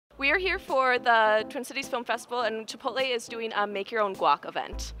We are here for the Twin Cities Film Festival, and Chipotle is doing a make your own guac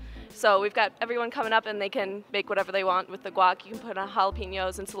event. So we've got everyone coming up and they can make whatever they want with the guac. You can put on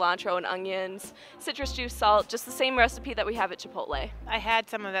jalapenos and cilantro and onions, citrus juice, salt, just the same recipe that we have at Chipotle. I had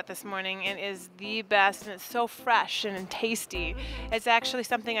some of that this morning and it is the best, and it's so fresh and tasty. It's actually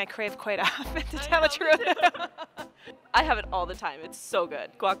something I crave quite often, to tell the truth. I have it all the time. It's so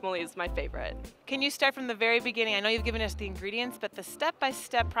good. Guacamole is my favorite. Can you start from the very beginning? I know you've given us the ingredients, but the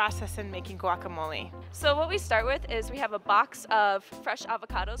step-by-step process in making guacamole. So what we start with is we have a box of fresh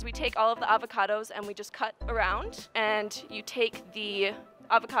avocados. We take all of the avocados and we just cut around, and you take the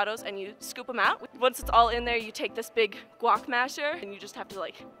avocados and you scoop them out. Once it's all in there, you take this big guac masher and you just have to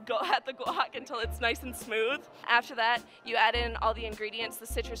like go at the guac until it's nice and smooth. After that, you add in all the ingredients, the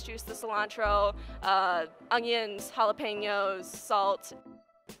citrus juice, the cilantro, onions, jalapenos, salt.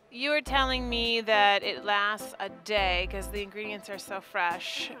 You were telling me that it lasts a day because the ingredients are so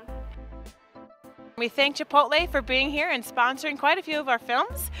fresh. We thank Chipotle for being here and sponsoring quite a few of our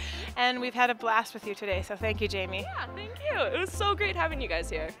films, and we've had a blast with you today, so thank you, Jamie. Yeah, thank you. It was so great having you guys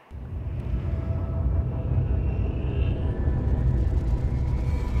here.